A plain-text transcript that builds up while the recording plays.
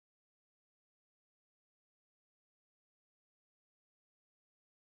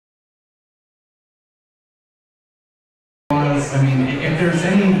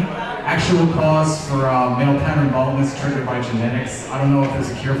actual cause for male pattern baldness triggered by genetics. I don't know if there's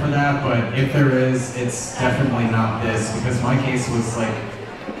a cure for that, but if there is, it's definitely not this, because my case was like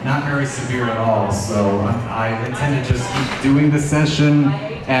not very severe at all. So I intend to just keep doing this session,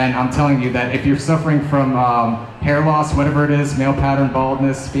 and I'm telling you that if you're suffering from hair loss, whatever it is, male pattern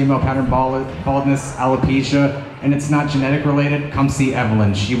baldness, female pattern baldness, alopecia, and it's not genetic related, come see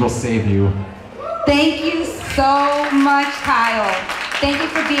Evelyn. She will save you. Thank you so much, Kyle. Thank you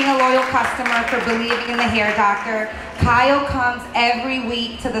for being a loyal customer, for believing in the hair doctor. Kyle comes every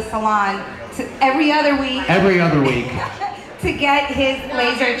week to the salon, every other week. Every other week. To get his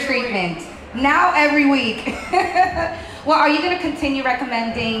laser treatment. Now every week. Well, are you going to continue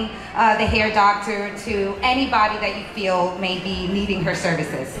recommending the hair doctor to anybody that you feel may be needing her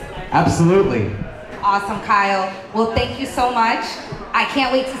services? Absolutely. Awesome, Kyle. Well, thank you so much. I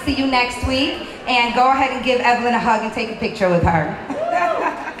can't wait to see you next week. And go ahead and give Evelyn a hug and take a picture with her.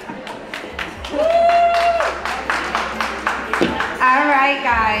 All right,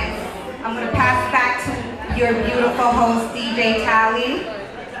 guys. I'm going to pass it back to your beautiful host, DJ Tally.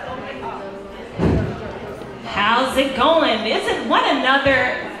 How's it going? Isn't what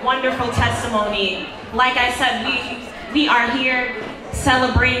another wonderful testimony? Like I said, we are here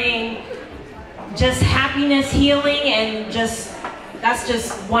celebrating just happiness, healing, and that's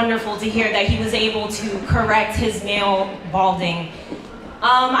just wonderful to hear that he was able to correct his male balding.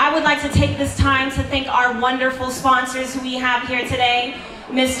 I would like to take this time to thank our wonderful sponsors who we have here today.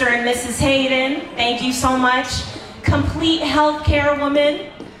 Mr. and Mrs. Hayden, thank you so much. Complete Healthcare Woman,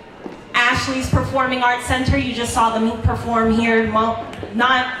 Ashley's Performing Arts Center, you just saw them perform here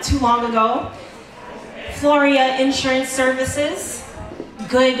not too long ago. Floria Insurance Services,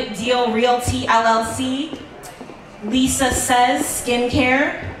 Good Deal Realty LLC, Lisa Says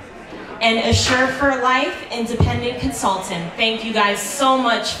Skincare, and Assure for Life Independent Consultant. Thank you guys so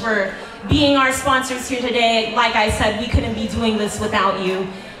much for being our sponsors here today. Like I said, we couldn't be doing this without you.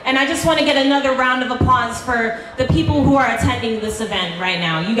 And I just want to get another round of applause for the people who are attending this event right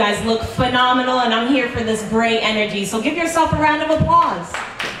now. You guys look phenomenal, and I'm here for this great energy. So give yourself a round of applause.